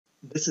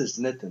This is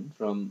Nitin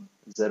from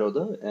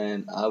Zerodha,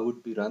 and I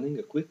would be running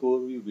a quick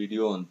overview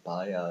video on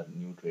Pi, our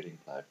new trading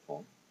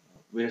platform.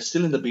 We're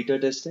still in the beta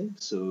testing,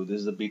 so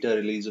this is the beta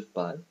release of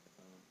Pi,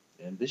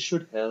 and this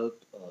should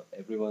help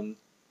everyone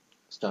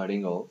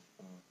starting off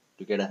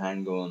to get a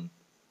hang on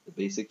the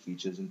basic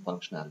features and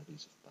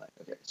functionalities of Pi.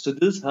 Okay, so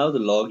this is how the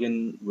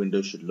login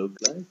window should look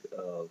like.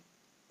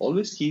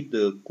 Always keep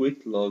the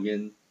quick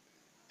login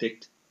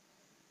ticked.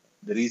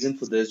 The reason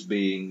for this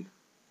being,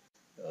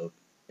 uh,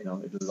 it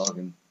will log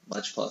in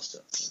much faster.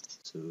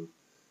 So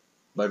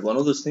but one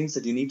of those things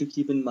that you need to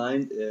keep in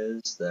mind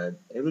is that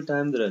every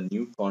time there are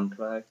new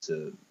contracts,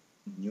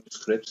 new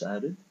scripts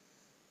added,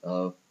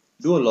 uh,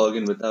 do a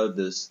login without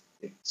this.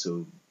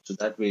 So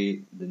that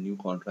way the new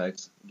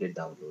contracts get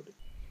downloaded.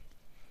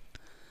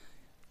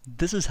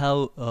 This is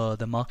how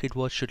the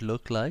Marketwatch should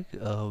look like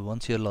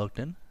once you're logged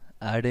in.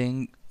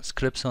 Adding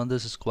scripts on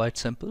this is quite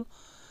simple.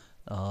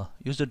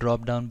 Use the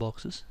drop down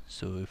boxes.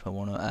 So if I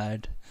want to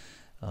add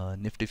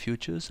Nifty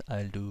futures,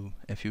 I'll do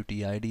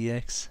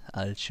FUTIDX.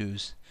 I'll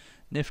choose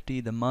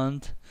Nifty, the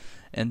month,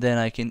 and then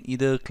I can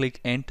either click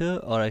enter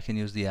or I can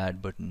use the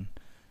add button.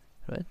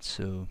 Right.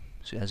 So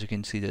as you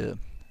can see, the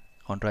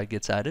contract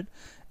gets added.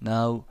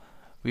 Now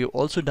we've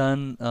also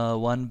done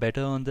one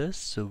better on this.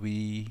 So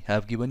we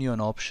have given you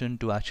an option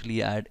to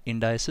actually add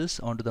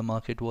indices onto the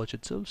Marketwatch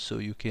itself. So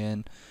you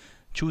can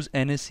choose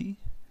NSE.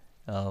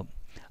 Uh,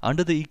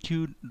 Under the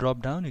EQ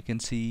drop down, you can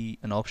see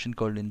an option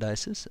called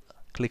indices.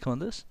 Click on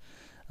this.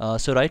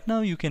 So right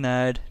now you can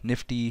add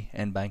Nifty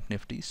and Bank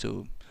Nifty.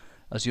 So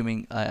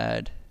assuming I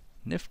add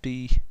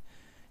Nifty,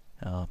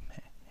 uh,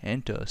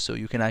 enter, so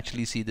you can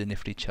actually see the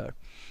Nifty chart.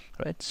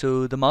 Right.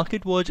 So the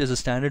Marketwatch is a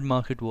standard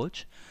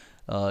Marketwatch.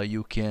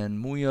 You can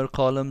move your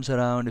columns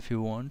around if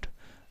you want,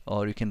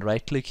 or you can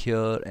right click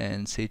here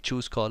and say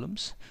choose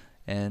columns,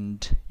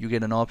 and you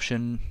get an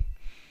option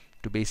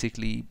to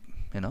basically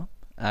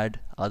add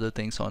other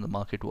things on the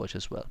Marketwatch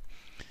as well.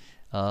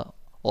 Uh,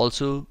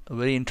 Also, a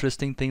very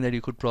interesting thing that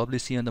you could probably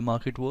see on the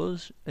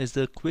Marketwatch is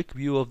the quick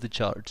view of the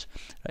charts,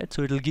 right?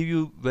 So it'll give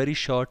you very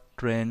short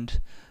trend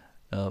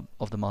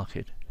of the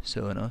market.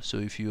 So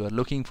if you are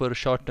looking for a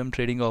short-term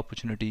trading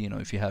opportunity,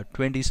 if you have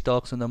 20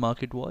 stocks on the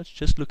Marketwatch,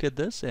 just look at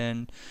this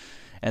and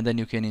then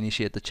you can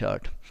initiate the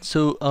chart.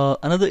 So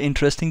another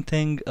interesting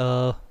thing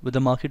with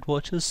the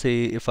Marketwatches, say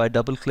if I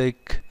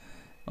double-click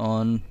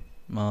on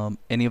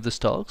any of the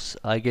stocks,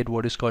 I get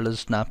what is called as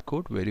a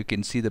Snapquote, where you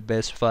can see the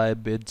best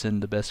 5 bids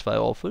and the best 5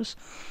 offers.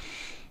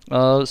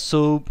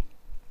 So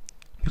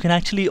you can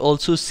actually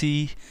also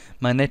see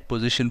my net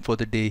position for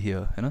the day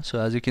here. So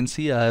as you can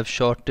see, I have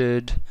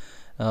shorted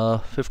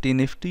 50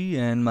 Nifty,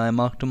 and my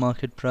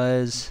mark-to-market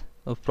price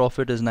of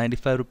profit is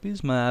 95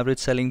 rupees. My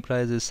average selling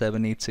price is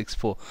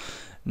 7864.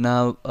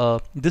 Now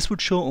this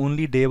would show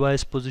only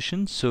day-wise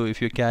positions. So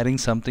if you're carrying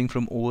something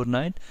from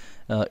overnight,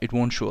 it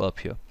won't show up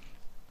here.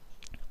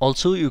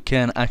 Also, you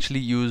can actually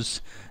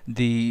use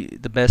the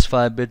best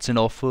 5 bids and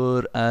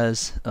offer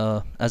as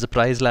a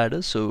price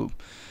ladder. So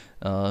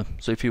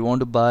if you want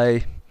to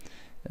buy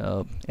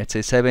let's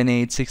say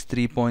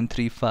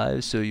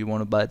 7863.35, so you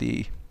want to buy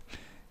the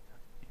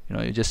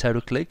you just have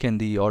to click and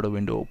the order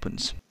window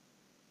opens.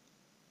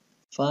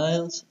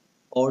 Files,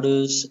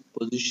 orders,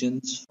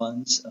 positions,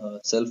 funds,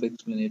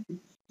 self-explanatory.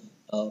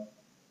 Uh,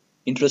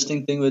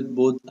 Interesting thing with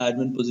both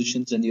admin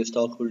positions and your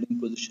stock holding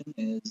position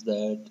is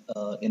that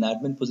in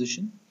admin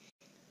position,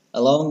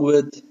 along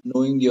with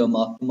knowing your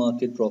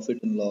mark-to-market profit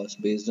and loss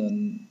based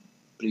on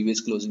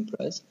previous closing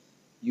price,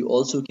 you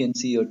also can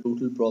see your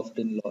total profit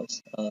and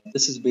loss.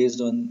 This is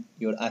based on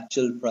your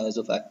actual price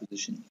of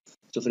acquisition.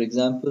 So, for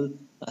example,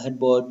 I had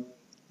bought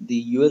the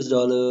US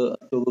dollar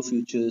October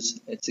futures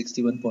at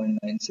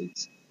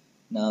 61.96.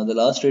 Now, the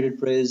last traded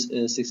price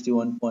is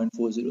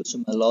 61.40. So,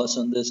 my loss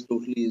on this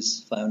totally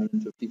is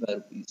 555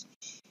 rupees.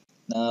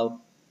 Now,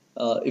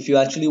 if you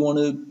actually want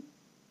to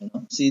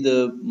see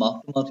the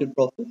mark-to-market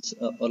profits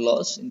or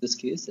loss in this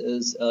case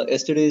is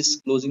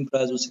yesterday's closing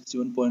price was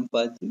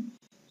 61.53.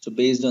 So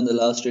based on the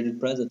last traded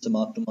price, that's a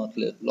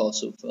mark-to-market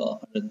loss of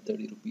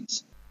 130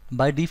 rupees.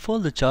 By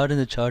default, the chart and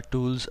the chart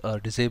tools are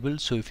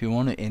disabled. So if you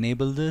want to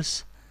enable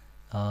this,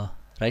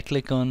 right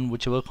click on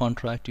whichever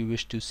contract you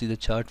wish to see the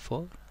chart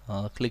for,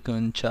 click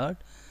on chart,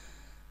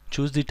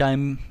 choose the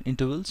time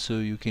interval. So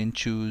you can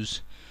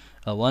choose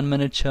a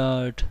 1-minute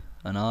chart,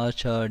 an hour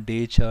chart,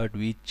 day chart,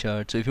 week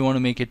chart. So if you want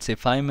to make it say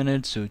 5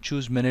 minutes, so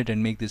choose minute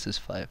and make this as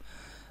 5.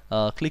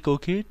 Click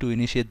OK to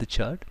initiate the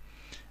chart.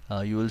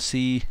 You will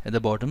see at the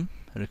bottom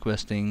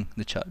requesting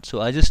the chart.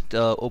 So I just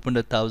opened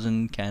a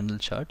 1000 candle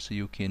chart, so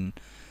you can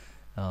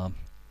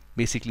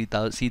basically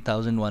see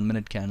 1000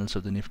 1-minute candles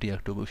of the Nifty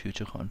October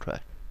future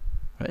contract.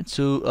 Right.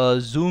 So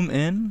zoom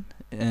in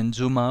and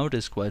zoom out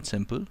is quite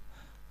simple.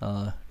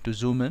 To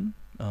zoom in,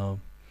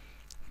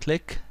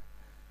 click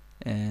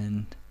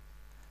and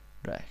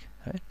drag.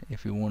 Right.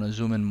 If you want to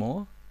zoom in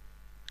more,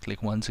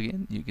 click once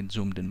again. You can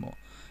zoom in more.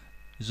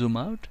 Zoom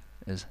out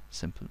is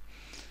simple.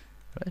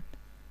 Right.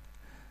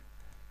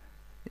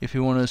 If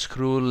you want to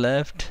scroll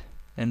left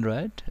and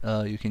right,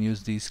 you can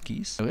use these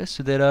keys. Okay,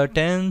 so there are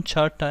 10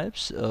 chart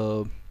types.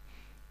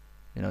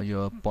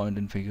 your point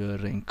and figure,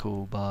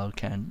 Renko, bar,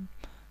 candle,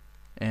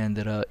 and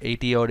there are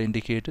 80 odd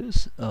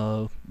indicators.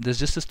 This is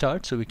just a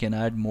start, so we can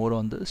add more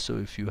on this. So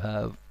if you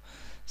have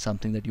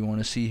something that you want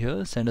to see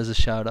here, send us a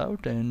shout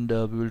out, and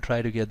we will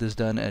try to get this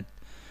done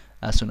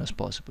as soon as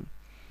possible.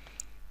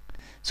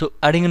 So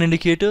adding an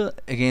indicator,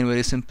 again,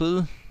 very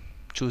simple.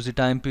 Choose the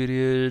time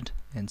period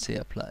and say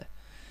apply,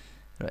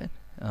 right?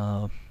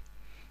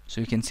 So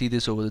you can see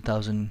this over the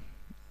 1000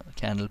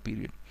 candle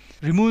period.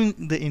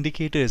 Removing the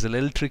indicator is a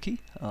little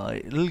tricky.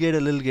 It'll get a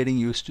little getting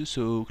used to.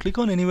 So click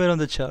on anywhere on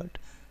the chart.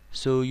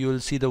 So you'll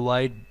see the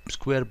white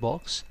square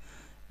box.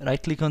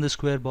 Right click on the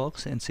square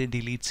box and say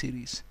delete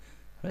series,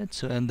 right?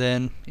 So and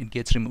then it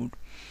gets removed.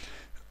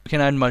 You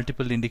can add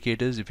multiple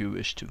indicators if you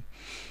wish to.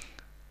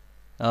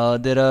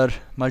 There are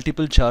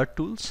multiple chart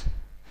tools.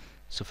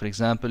 So for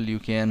example, you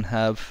can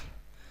have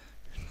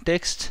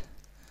text,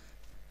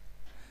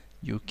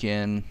 you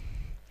can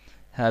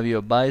have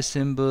your buy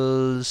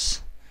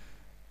symbols,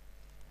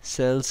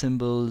 sell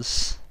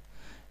symbols,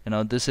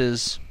 this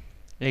is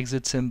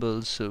exit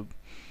symbols. So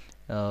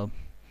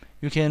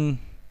you can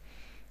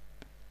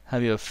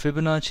have your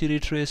Fibonacci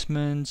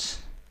retracements,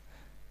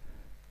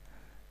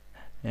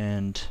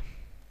 and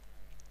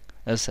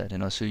as I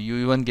said, so you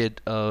even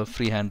get a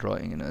freehand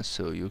drawing,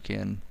 so you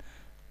can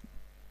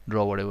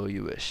draw whatever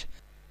you wish.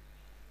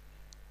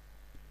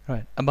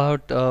 Right,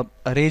 about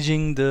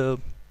arranging the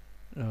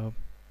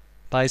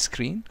pie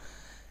screen.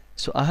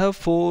 So I have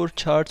 4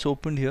 charts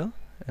opened here,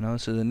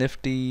 so the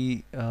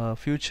Nifty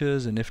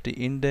futures, the Nifty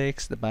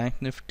index, the Bank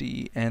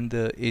Nifty, and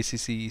the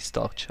ACC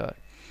stock chart,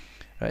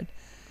 right?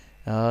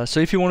 So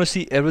if you want to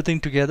see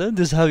everything together,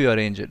 this is how you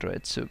arrange it,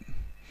 right? So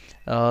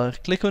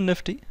click on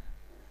Nifty,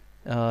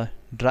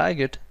 drag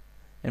it,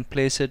 and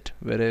place it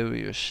wherever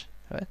you wish,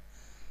 right?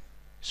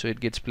 So it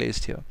gets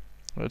placed here,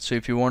 right? So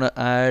if you want to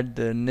add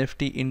the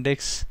Nifty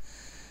index,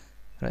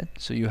 right,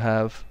 so you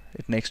have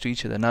it next to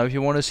each other. Now if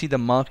you want to see the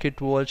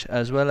Marketwatch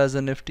as well as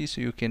the Nifty,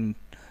 so you can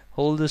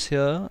hold this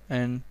here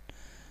and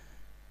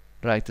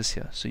drag this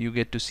here, so you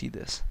get to see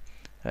this,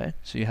 right?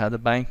 So you have the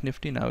Bank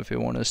Nifty. Now if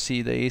you want to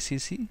see the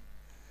ACC,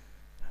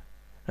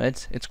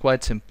 right, it's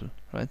quite simple,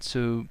 right?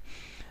 So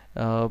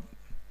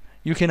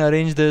you can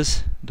arrange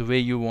this the way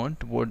you want,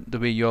 the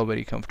way you're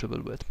very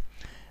comfortable with.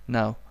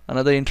 Now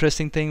another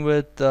interesting thing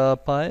with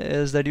Pi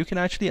is that you can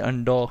actually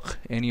undock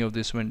any of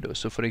these windows.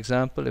 So for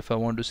example, if I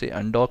want to say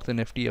undock the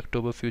Nifty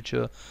October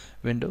future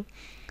window,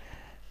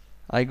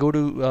 I go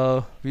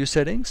to view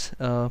settings,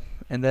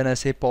 and then I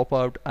say pop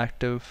out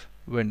active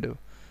window.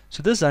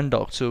 So this is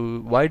undocked. So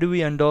why do we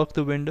undock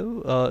the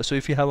window? So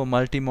if you have a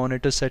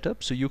multi-monitor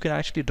setup, so you can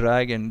actually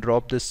drag and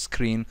drop this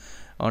screen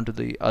onto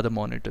the other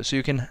monitor. So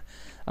you can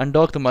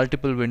undock the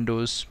multiple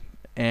windows,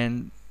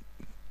 and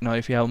now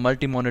if you have a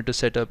multi-monitor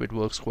setup, it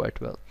works quite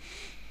well,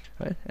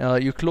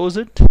 right? You close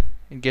it,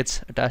 it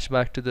gets attached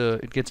back to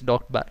it gets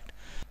docked back.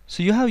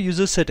 So you have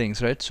user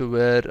settings, right? So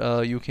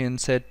where you can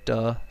set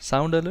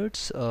sound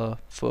alerts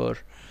for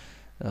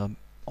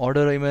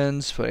order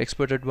events, for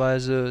expert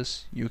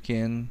advisors. You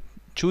can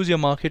choose your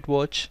market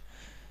watch.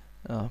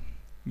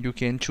 You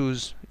can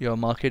choose your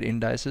market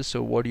indices.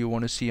 So what do you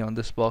want to see on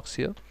this box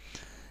here?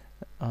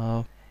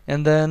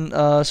 And then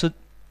so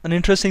an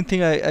interesting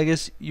thing I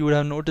guess you would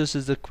have noticed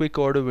is the quick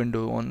order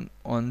window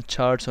on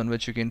charts on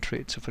which you can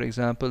trade. So for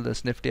example,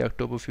 this Nifty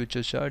October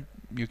futures chart,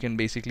 you can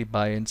basically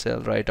buy and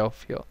sell right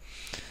off here,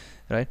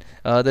 right?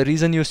 The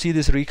reason you see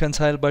this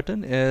reconcile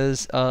button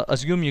is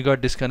assume you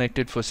got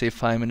disconnected for say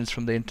 5 minutes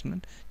from the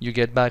internet, you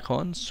get back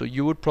on, so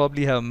you would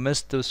probably have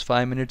missed those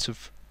 5 minutes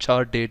of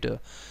chart data.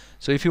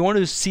 So if you want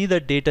to see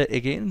that data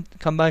again,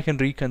 come back and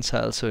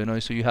reconcile, so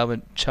so you have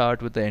a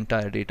chart with the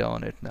entire data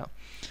on it now,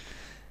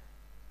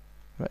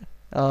 right?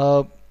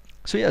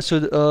 So yeah,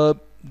 so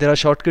there are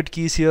shortcut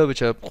keys here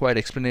which are quite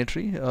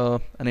explanatory.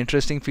 An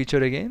interesting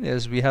feature again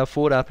is we have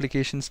 4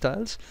 application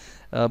styles.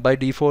 By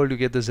default you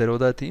get the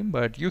Zerodha theme,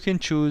 but you can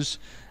choose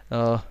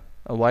a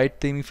white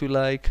theme if you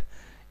like.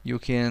 You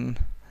can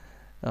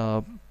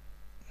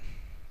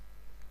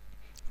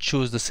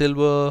choose the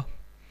silver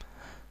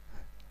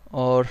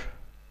or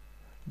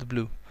the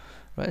blue,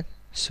 right?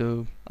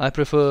 So I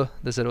prefer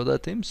the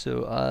Zerodha theme,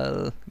 so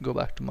I'll go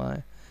back to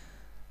my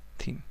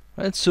theme,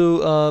 right?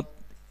 So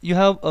you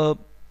have a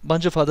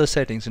bunch of other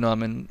settings,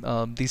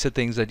 these are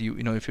things that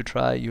if you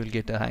try, you'll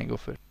get a hang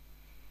of it.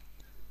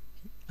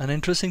 An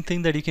interesting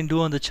thing that you can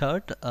do on the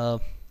chart,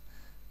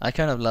 I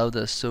kind of love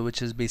this, so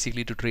which is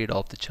basically to trade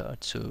off the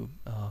chart. So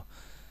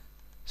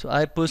so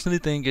I personally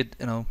think it,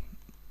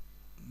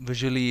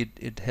 visually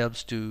it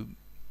helps to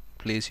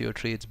place your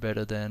trades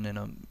better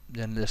than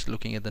just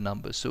looking at the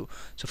numbers. So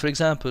for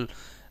example,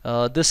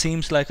 this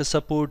seems like a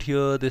support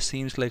here, this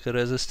seems like a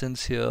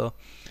resistance here.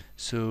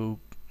 So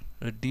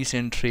a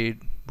decent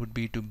trade would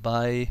be to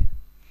buy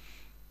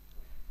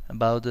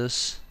above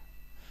this,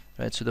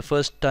 right? So the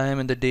first time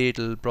in the day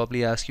it'll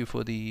probably ask you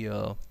for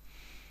the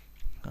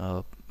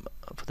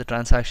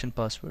transaction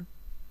password,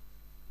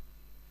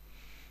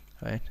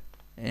 right?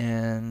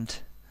 And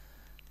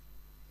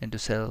to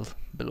sell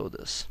below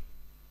this,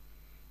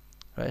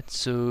 right?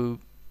 So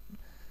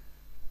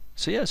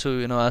So yeah, so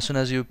as soon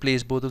as you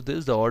place both of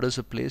this, the orders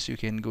are placed. You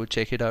can go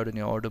check it out in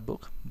your order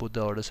book. Both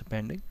the orders are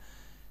pending,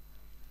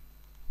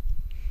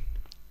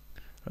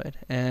 right?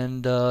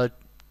 And to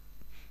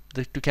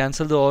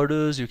cancel the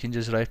orders, you can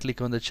just right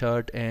click on the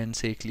chart and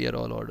say clear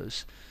all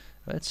orders,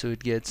 right? So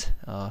it gets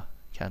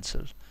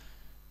cancelled,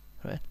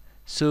 right?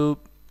 So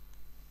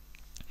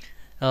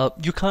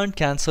you can't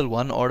cancel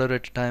one order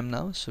at a time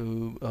now.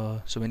 So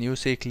when you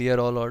say clear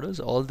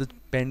all the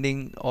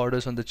pending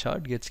orders on the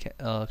chart gets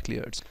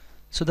cleared.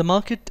 So the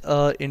market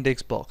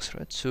index box,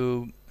 right?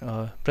 So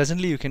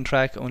presently you can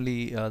track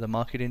only the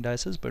market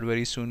indices, but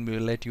very soon we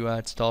will let you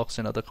add stocks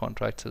and other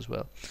contracts as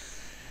well.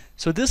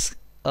 So this,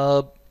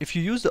 if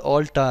you use the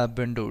Alt tab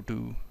window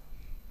to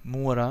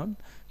move around,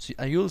 so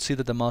you'll see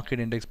that the market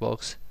index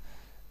box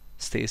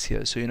stays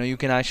here. So you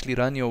can actually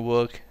run your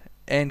work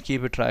and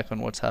keep a track on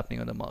what's happening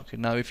on the market.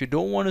 Now, if you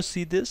don't want to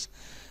see this,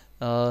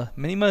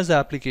 minimize the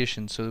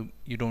application so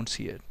you don't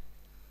see it.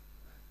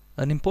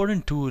 An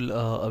important tool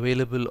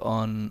available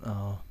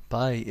on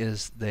Pi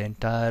is the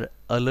entire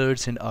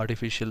alerts and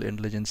artificial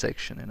intelligence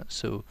section.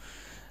 So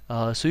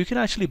you can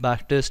actually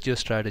backtest your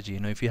strategy.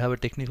 If you have a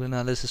technical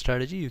analysis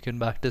strategy, you can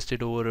backtest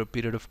it over a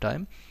period of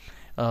time.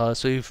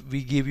 So if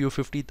we give you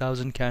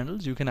 50,000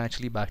 candles, you can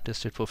actually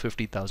backtest it for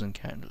 50,000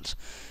 candles,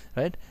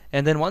 right?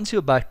 And then once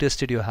you're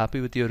backtested, you're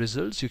happy with your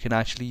results, you can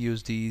actually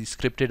use the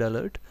scripted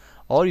alert,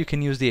 or you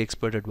can use the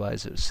expert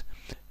advisors.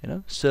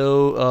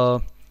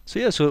 So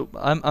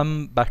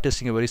I'm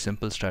backtesting a very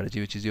simple strategy,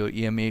 which is your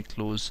EMA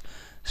close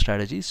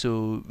strategy.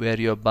 So where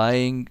you're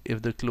buying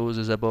if the close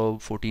is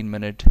above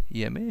 14-minute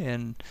EMA,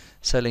 and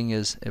selling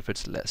is if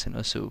it's less.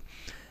 So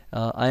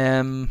I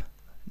am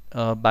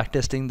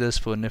backtesting this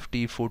for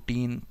Nifty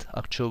 14th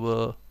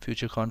October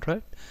future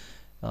contract,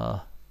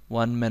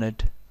 1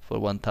 minute for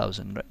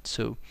 1000, right?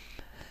 So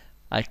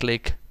I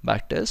click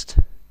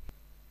backtest.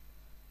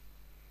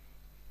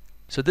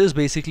 So this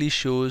basically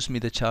shows me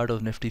the chart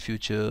of Nifty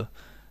future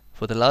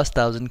for the last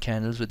 1000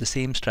 candles with the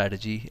same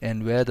strategy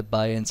and where the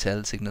buy and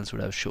sell signals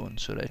would have shown.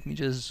 So let me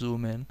just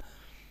zoom in,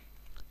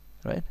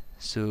 right?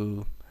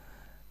 So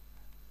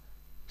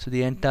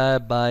the entire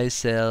buy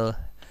sell.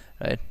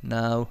 Right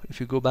now, if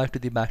you go back to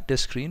the backtest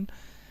screen,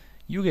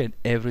 you get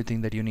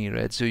everything that you need,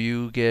 right? So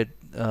you get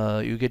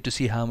to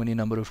see how many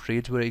number of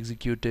trades were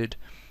executed,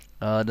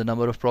 the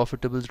number of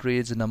profitable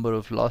trades, the number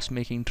of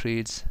loss-making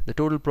trades, the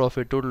total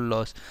profit, total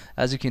loss.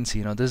 As you can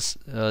see, this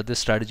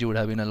strategy would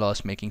have been a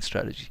loss-making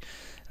strategy,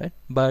 right?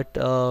 But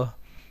you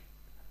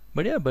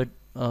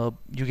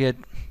get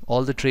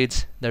all the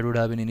trades that would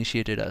have been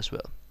initiated as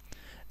well.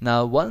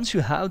 Now, once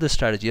you have the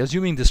strategy,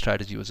 assuming the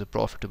strategy was a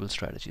profitable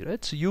strategy,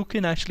 right? So you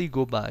can actually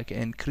go back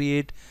and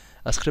create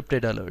a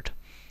scripted alert,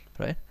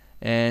 right?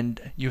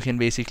 And you can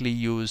basically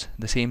use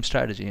the same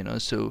strategy, and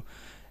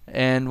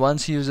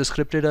once you use a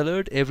scripted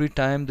alert, every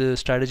time the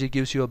strategy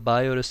gives you a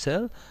buy or a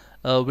sell,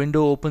 a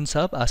window opens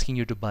up asking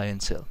you to buy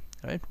and sell,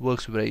 right?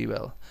 Works very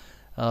well.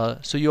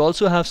 So you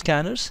also have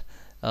scanners.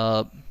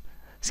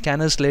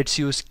 Scanners lets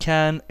you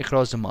scan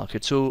across the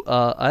market. So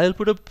I'll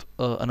put up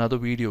another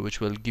video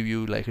which will give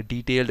you like a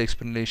detailed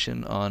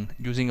explanation on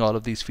using all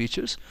of these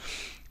features.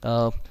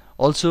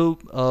 Also,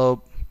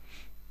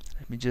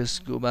 let me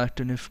just go back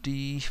to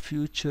Nifty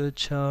future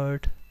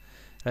chart,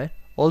 right?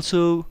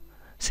 Also,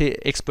 say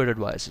expert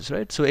advisors,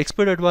 right? So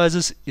expert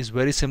advisors is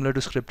very similar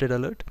to scripted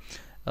alert.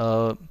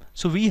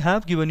 So we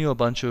have given you a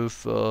bunch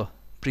of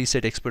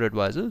preset expert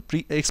advisors.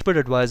 Expert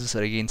advisors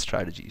are again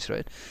strategies,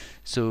 right?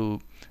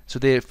 So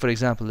there, for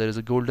example, there is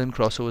a golden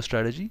crossover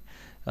strategy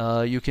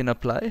you can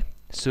apply.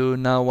 So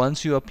now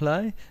once you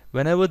apply,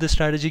 whenever the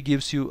strategy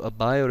gives you a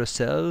buy or a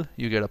sell,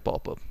 you get a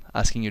pop-up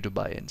asking you to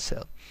buy and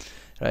sell,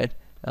 right?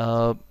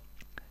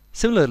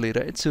 Similarly,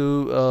 right?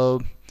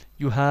 So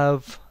you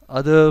have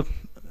other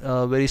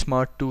very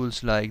smart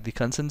tools like the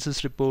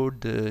consensus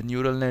report, the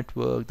neural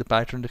network, the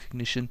pattern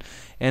recognition,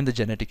 and the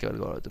genetic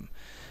algorithm.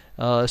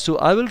 So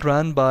I will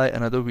run by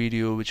another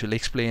video which will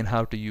explain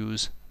how to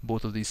use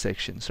both of these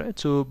sections, right?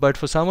 So, but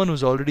for someone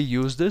who's already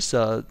used this,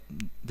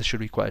 this should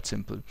be quite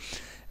simple.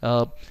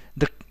 The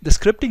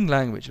scripting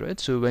language, right?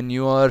 So when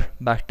you are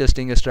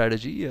backtesting a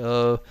strategy,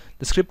 the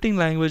scripting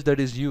language that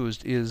is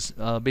used is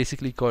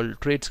basically called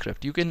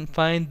TradeScript. You can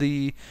find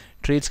the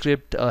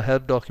TradeScript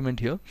help document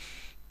here.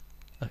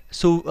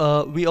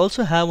 So we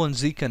also have on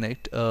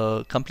ZConnect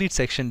a complete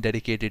section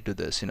dedicated to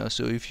this.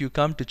 So if you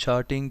come to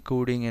charting,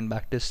 coding, and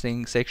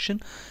backtesting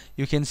section,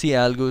 you can see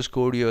Algo's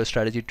code your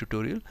strategy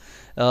tutorial.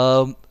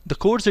 The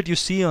codes that you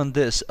see on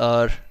this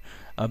are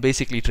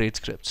basically trade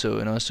scripts.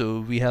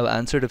 So we have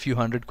answered a few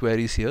hundred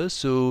queries here.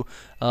 So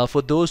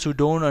for those who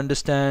don't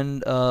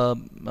understand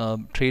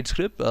trade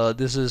script,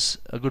 this is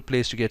a good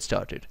place to get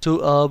started.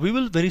 So we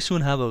will very soon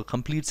have a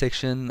complete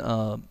section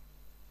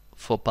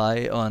for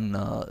Pi on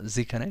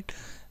ZConnect,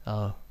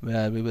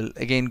 where we will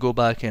again go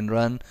back and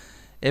run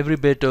every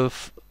bit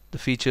of the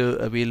feature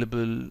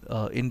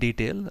available in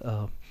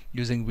detail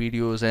using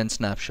videos and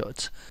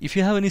snapshots. If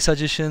you have any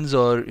suggestions,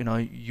 or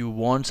you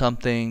want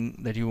something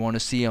that you want to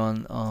see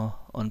on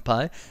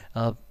Pi,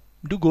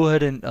 do go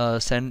ahead and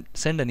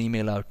send an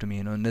email out to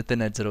me,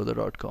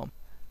 nitin@zerodha.com.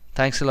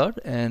 Thanks a lot,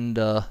 and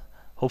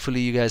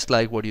hopefully you guys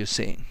like what you're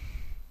saying.